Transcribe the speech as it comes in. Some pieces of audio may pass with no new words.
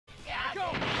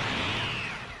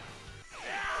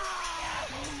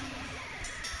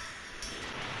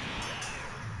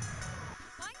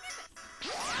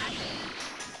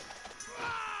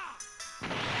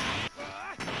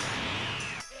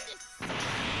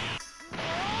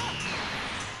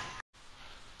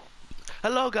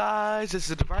Hello guys,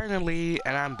 this is Divine Lee,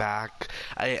 and I'm back.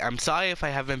 I'm sorry if I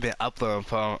haven't been uploading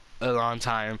for a long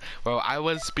time. I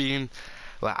was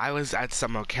at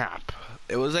summer camp.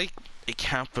 It was like a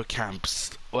camp for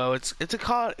camps. Well, it's a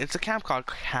camp called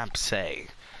Camp Say.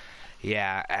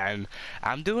 Yeah, and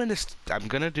I'm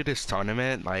gonna do this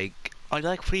tournament like only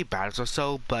like 3 battles or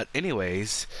so. But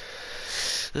anyways,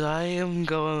 I am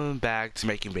going back to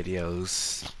making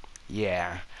videos.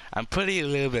 Yeah, I'm pretty a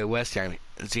little bit worse than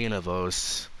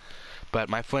xenoverse, but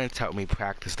my friends helped me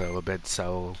practice a little bit,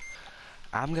 so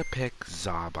I'm gonna pick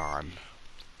Zarbon.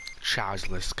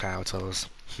 Chargeless characters.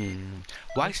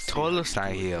 Why is Tortoise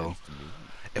not here?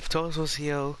 If Tortoise was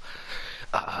here,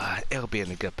 it'll be in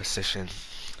a good position.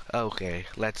 Okay,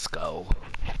 let's go.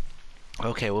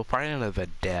 Okay, we're fighting a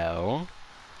Videl.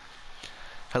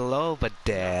 Hello,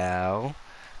 Videl.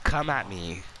 Come at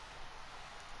me.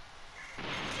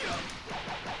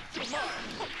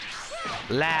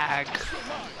 Lag.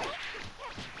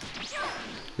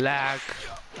 Lag.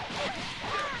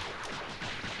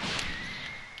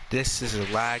 This is a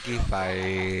laggy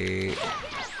fight.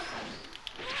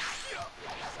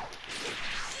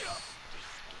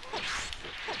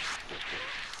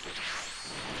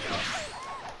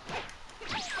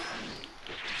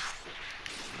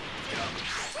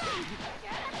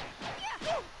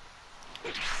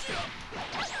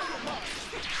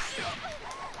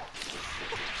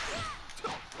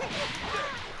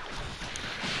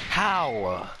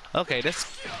 How? Okay, this.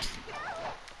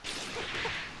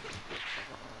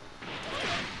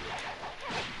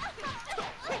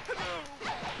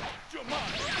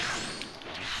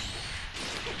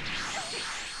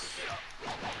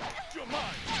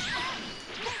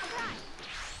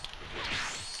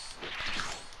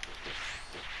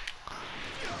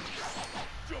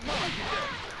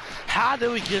 How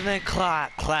do we get in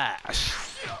clash?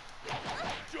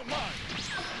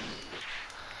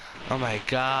 Oh my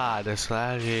god, it's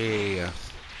laggy.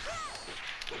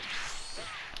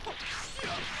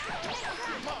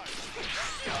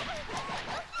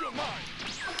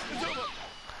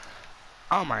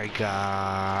 Oh my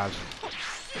god.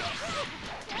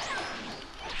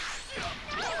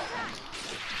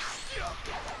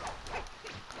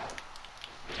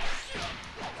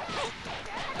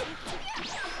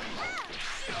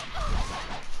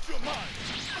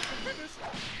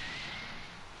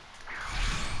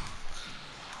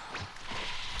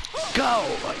 Go!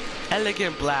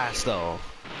 Elegant blast though.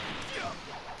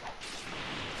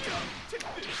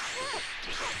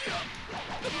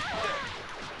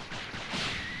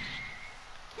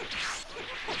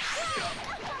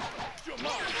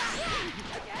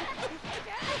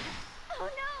 Oh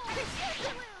no!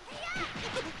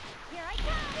 Here I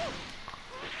go!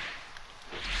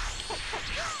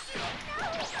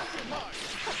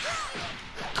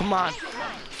 Come on.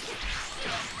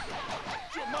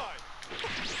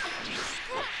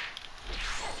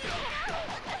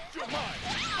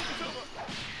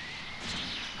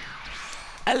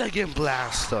 Elegant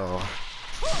blast though.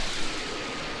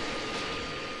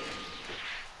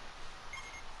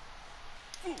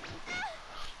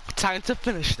 Time to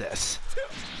finish this.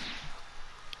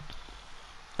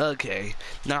 Okay,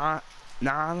 now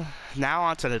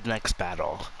on to the next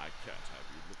battle. I can't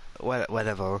have you.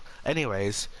 Whatever.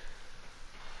 Anyways,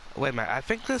 wait a minute. I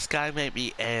think this guy may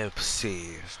be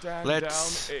AFC. Stand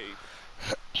Let's down, ape.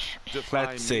 Defy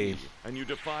let's see. me, and you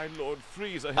defy Lord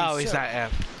Frieza himself. Oh, he's not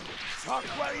F. Talk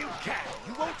while you can.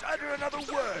 You won't utter another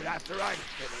word after I'm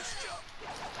finished.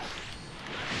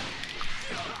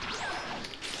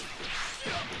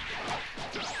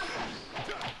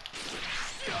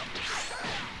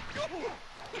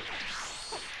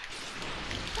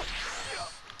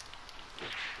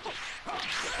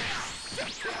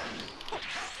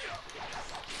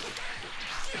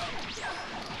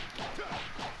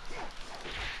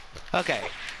 Okay,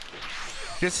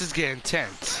 this is getting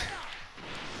tense.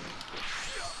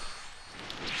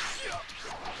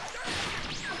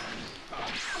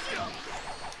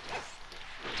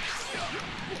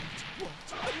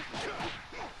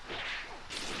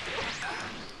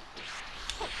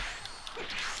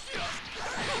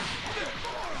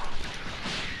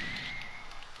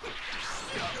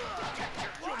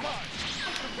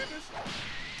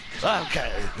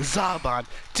 Okay, Zarbon,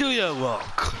 do your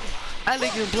work.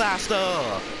 Elegant blaster.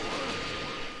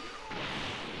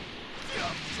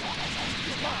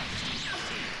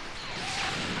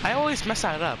 I always mess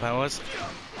that up.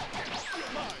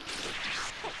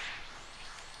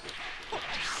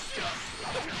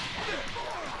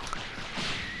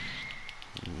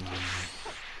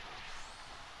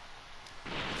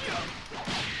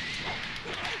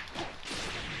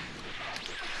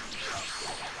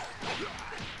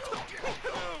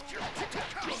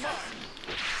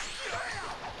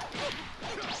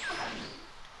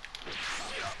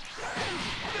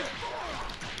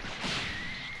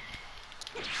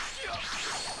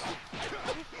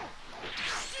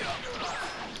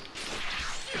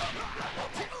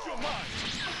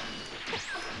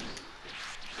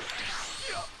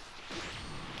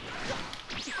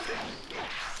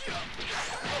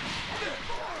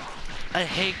 I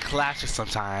hate clashes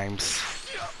sometimes.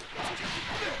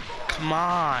 Come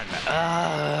on.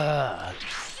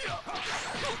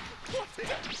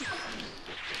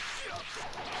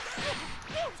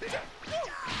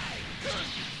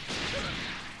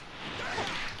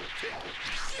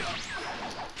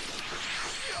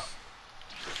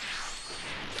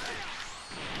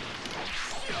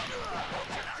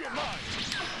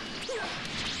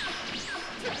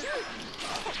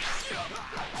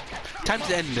 Time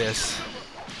to end this.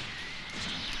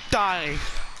 Die!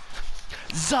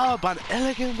 Zub on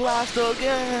Elegant Blaster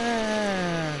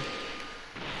again!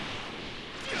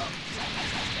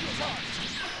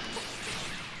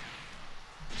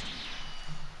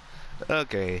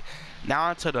 Okay, now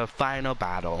on to the final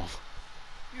battle.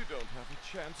 You don't have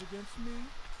a chance against me.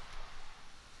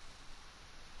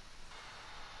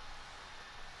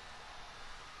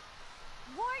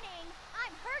 Warning!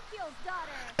 I'm Hercule's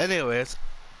daughter. Anyways,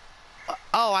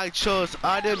 I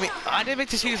didn't mean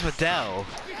to choose Videl.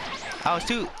 I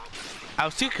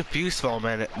was too confused for a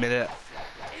minute.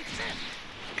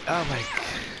 Oh my.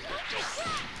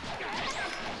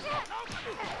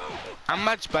 I'm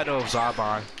much better with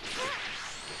Zarbon.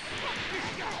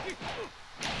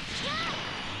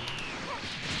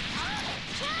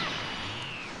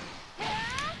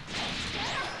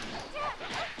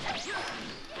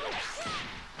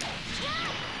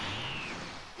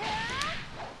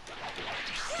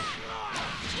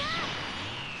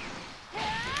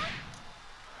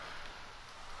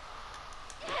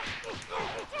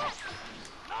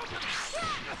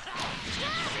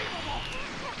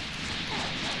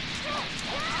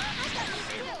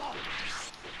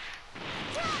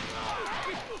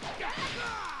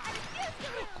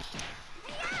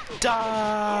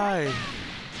 Die!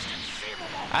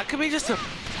 I could be just a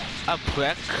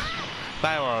prick,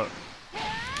 but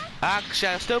actually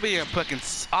I'll still be a prick in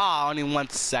only 1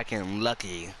 second.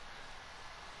 Lucky.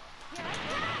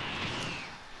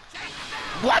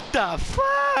 What the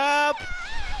fuck?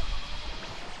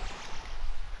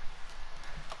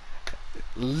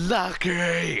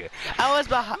 Lucky. I was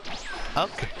behind.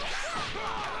 Okay.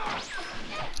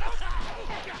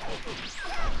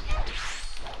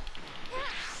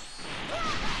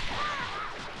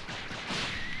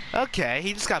 Okay,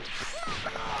 he just got.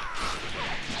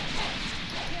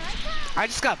 I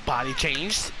just got body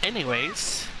changed.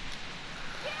 Anyways.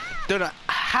 Don't know.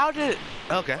 How did.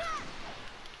 Okay.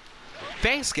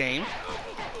 Thanks, game.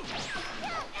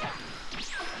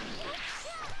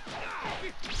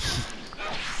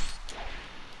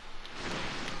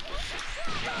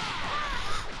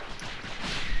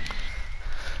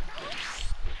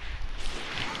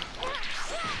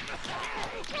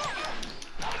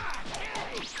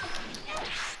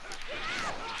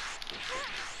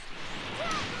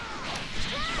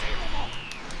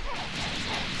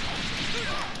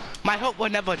 My hope will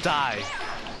never die.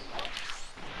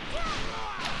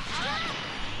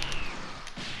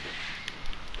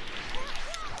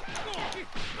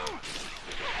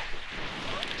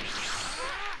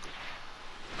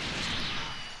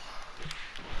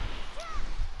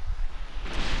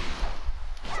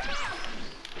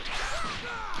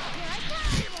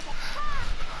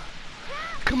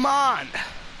 Come on!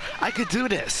 I could do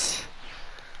this.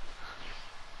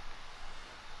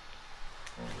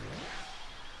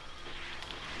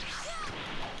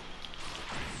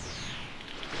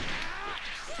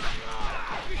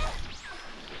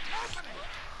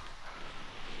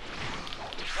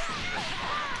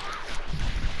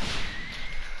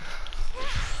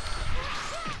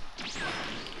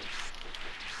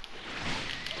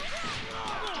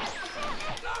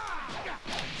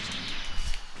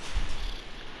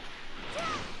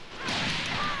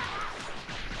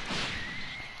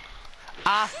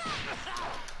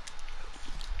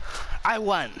 I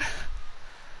won.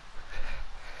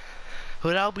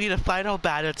 Well, that'll be the final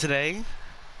battle today.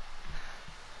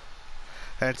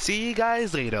 And see you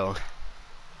guys later.